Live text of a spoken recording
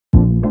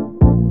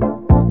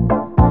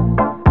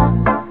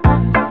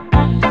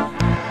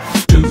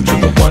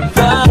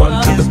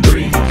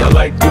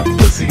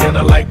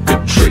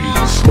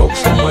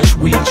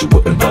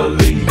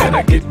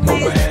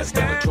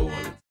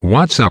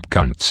What's up,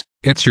 cunts?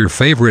 It's your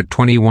favorite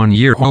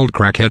 21-year-old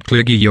crackhead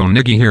Kliggy Yo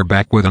Niggy here,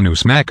 back with a new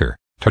smacker.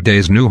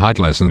 Today's new hot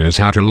lesson is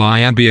how to lie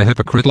and be a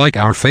hypocrite like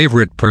our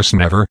favorite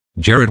person ever,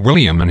 Jared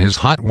William and his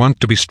hot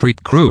want-to-be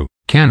street crew,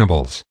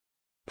 Cannibals.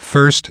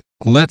 First,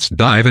 let's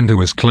dive into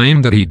his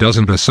claim that he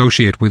doesn't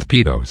associate with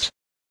pedos.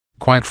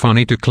 Quite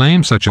funny to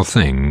claim such a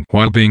thing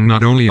while being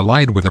not only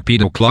allied with a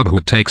pedo club who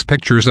takes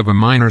pictures of a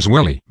minor's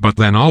willy, but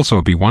then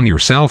also be one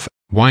yourself.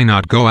 Why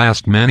not go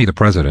ask Manny, the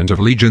president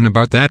of Legion,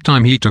 about that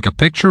time he took a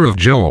picture of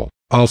Joel,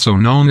 also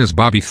known as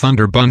Bobby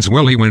Thunderbun's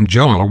willy, when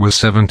Joel was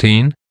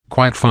 17?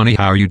 Quite funny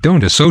how you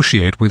don't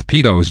associate with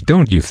pedos,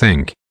 don't you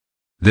think?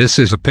 This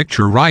is a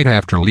picture right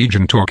after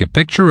Legion took a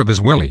picture of his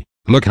willy.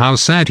 Look how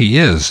sad he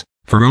is.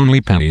 For only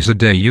pennies a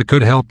day you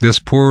could help this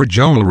poor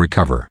Joel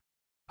recover.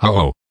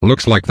 Uh-oh,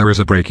 looks like there is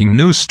a breaking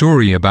news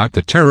story about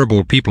the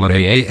terrible people at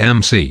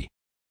AAMC.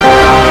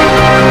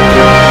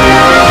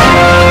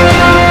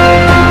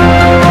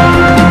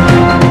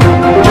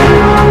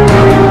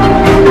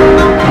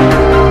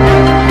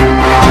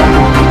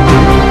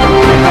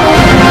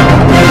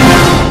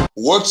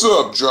 What's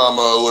up,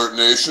 Drama Alert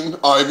Nation?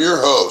 I'm your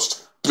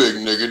host, Big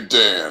Nigga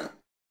Dan.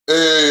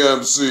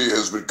 AAMC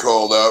has been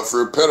called out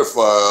for a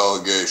pedophile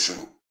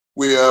allegation.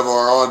 We have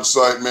our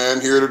on-site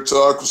man here to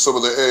talk with some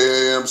of the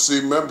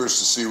AAMC members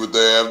to see what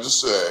they have to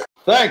say.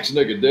 Thanks,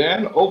 Nigga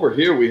Dan. Over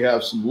here we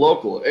have some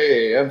local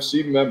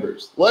AAMC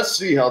members. Let's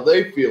see how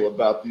they feel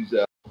about these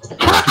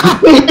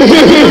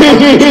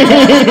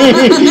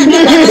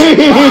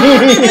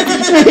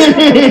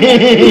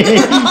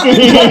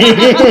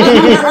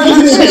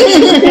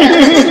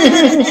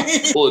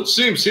Well, it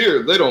seems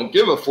here they don't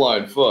give a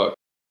flying fuck.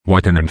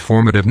 What an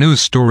informative news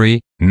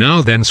story.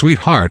 Now then,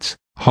 sweethearts,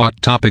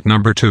 hot topic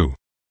number 2.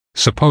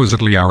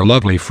 Supposedly our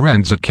lovely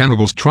friends at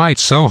Cannibals tried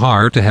so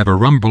hard to have a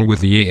rumble with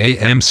the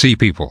AAMC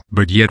people,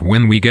 but yet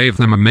when we gave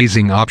them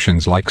amazing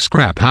options like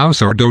Scrap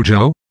House or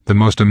Dojo, the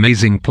most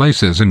amazing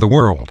places in the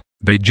world,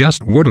 they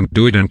just wouldn't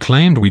do it and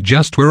claimed we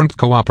just weren't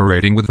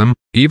cooperating with them,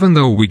 even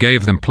though we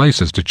gave them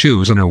places to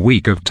choose and a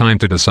week of time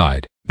to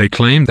decide. They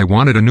claimed they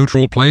wanted a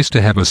neutral place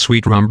to have a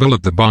sweet rumble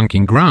at the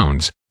bonking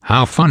grounds.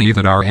 How funny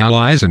that our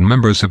allies and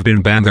members have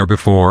been banned there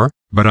before,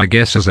 but I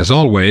guess as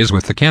always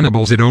with the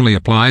Cannibals it only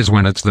applies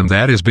when it's them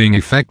that is being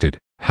affected.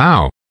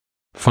 How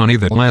funny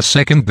that last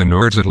second the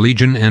nerds at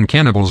Legion and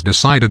Cannibals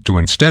decided to,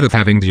 instead of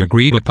having the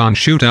agreed upon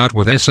shootout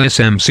with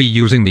SSMC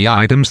using the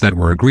items that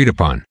were agreed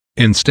upon,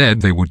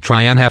 instead they would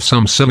try and have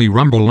some silly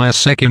rumble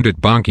last second at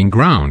bonking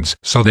grounds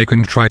so they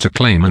can try to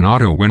claim an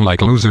auto win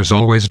like losers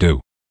always do.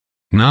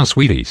 Now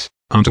sweeties,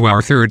 onto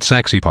our third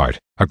sexy part.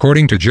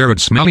 According to Jared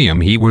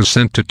Smellium, he was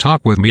sent to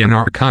talk with me and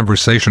our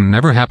conversation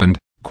never happened.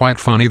 Quite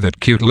funny, that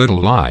cute little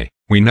lie.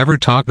 We never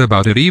talked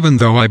about it, even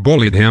though I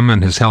bullied him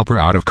and his helper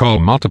out of call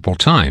multiple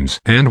times.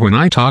 And when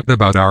I talked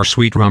about our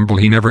sweet rumble,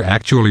 he never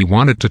actually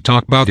wanted to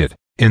talk about it.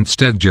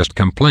 Instead just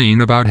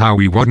complain about how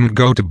we wouldn't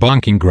go to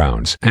bonking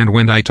grounds. And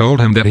when I told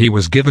him that he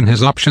was given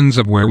his options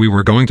of where we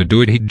were going to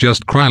do it, he'd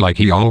just cry like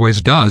he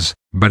always does.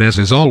 But as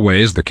is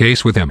always the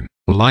case with him,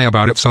 lie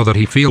about it so that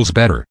he feels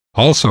better.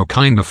 Also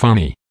kinda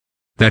funny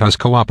that us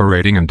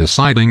cooperating and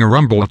deciding a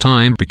rumble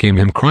time became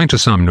him crying to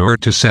some nerd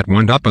to set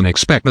one up and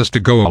expect us to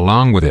go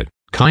along with it.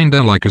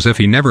 Kinda like as if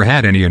he never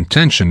had any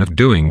intention of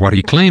doing what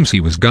he claims he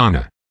was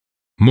gonna.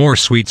 More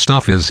sweet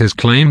stuff is his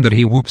claim that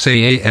he whoops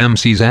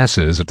AAMC's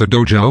asses at the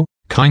dojo.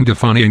 Kinda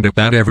funny, and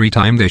that every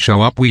time they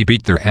show up we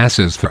beat their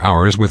asses for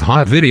hours with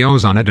hot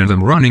videos on it and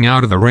them running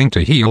out of the ring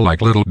to heel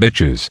like little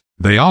bitches.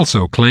 They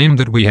also claim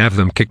that we have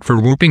them kicked for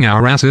whooping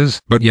our asses,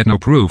 but yet no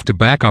proof to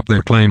back up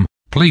their claim.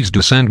 Please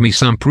do send me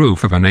some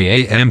proof of an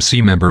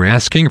AAMC member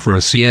asking for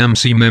a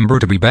CMC member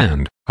to be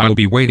banned. I'll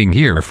be waiting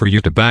here for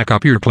you to back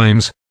up your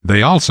claims.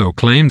 They also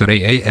claim that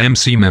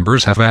AAMC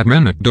members have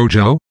admin at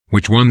dojo.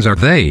 Which ones are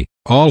they?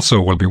 Also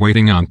will be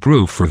waiting on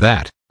proof for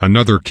that.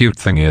 Another cute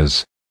thing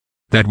is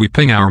that we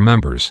ping our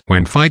members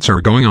when fights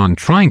are going on,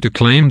 trying to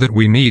claim that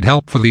we need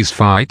help for these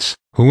fights.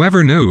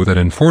 Whoever knew that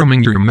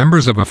informing your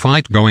members of a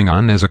fight going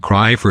on is a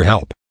cry for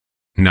help?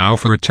 Now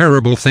for a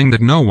terrible thing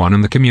that no one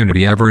in the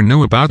community ever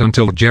knew about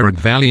until Jared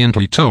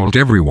valiantly told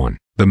everyone.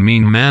 The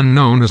mean man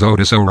known as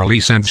Otis O'Reilly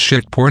sends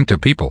shit porn to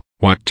people.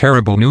 What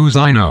terrible news,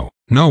 I know.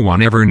 No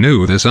one ever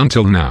knew this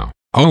until now.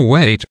 Oh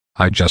wait,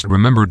 I just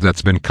remembered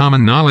that's been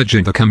common knowledge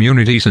in the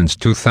community since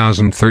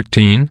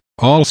 2013.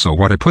 Also,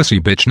 what a pussy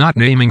bitch not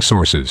naming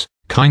sources.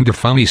 Kinda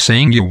funny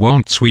saying you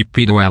won't sweep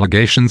pedo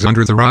allegations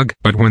under the rug,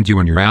 but when you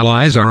and your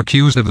allies are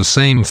accused of the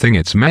same thing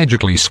it's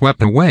magically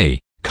swept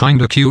away.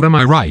 Kinda cute, am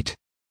I right?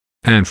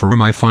 And for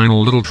my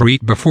final little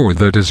treat before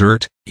the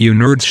dessert, you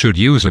nerds should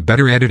use a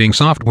better editing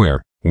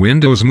software.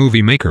 Windows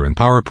Movie Maker and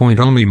PowerPoint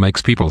only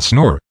makes people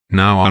snore.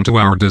 Now onto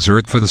our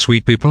dessert for the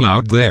sweet people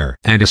out there,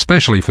 and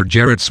especially for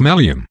Jared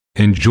Smellium.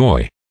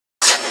 Enjoy.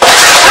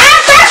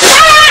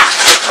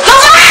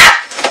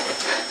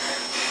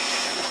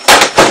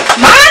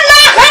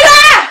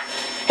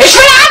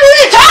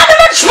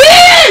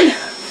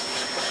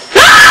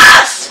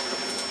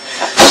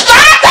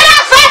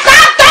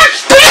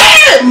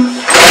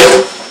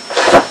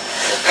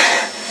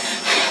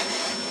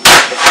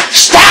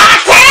 Stop!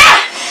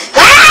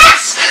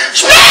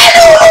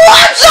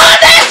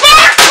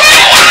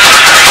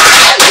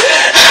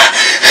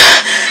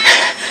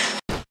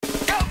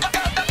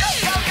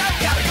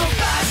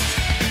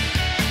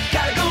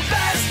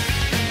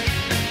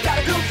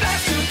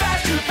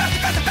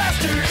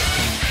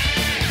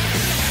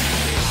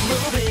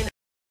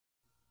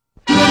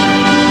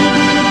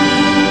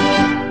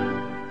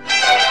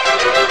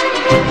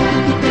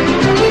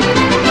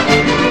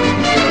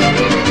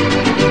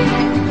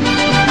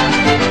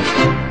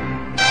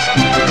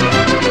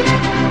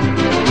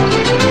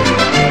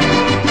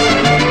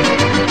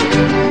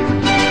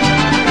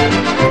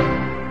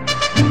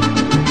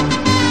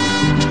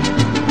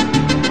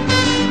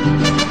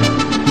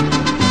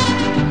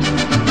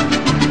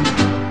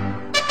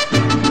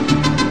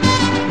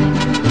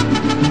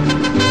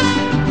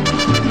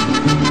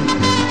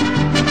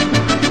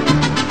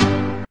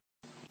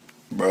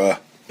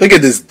 Look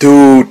at this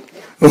dude.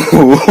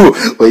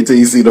 Wait till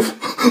you see the.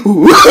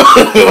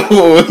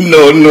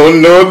 No, no,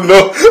 no,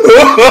 no.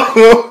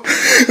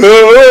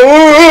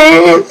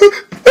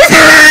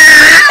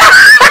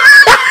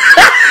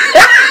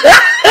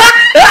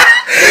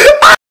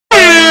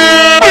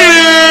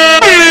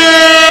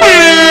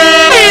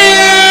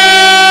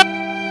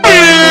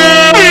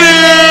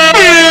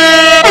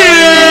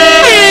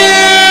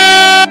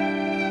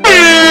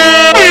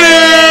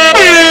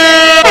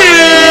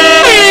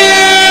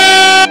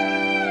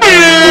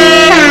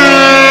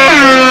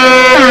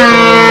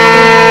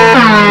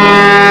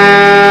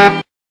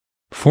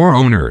 For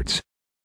nerds.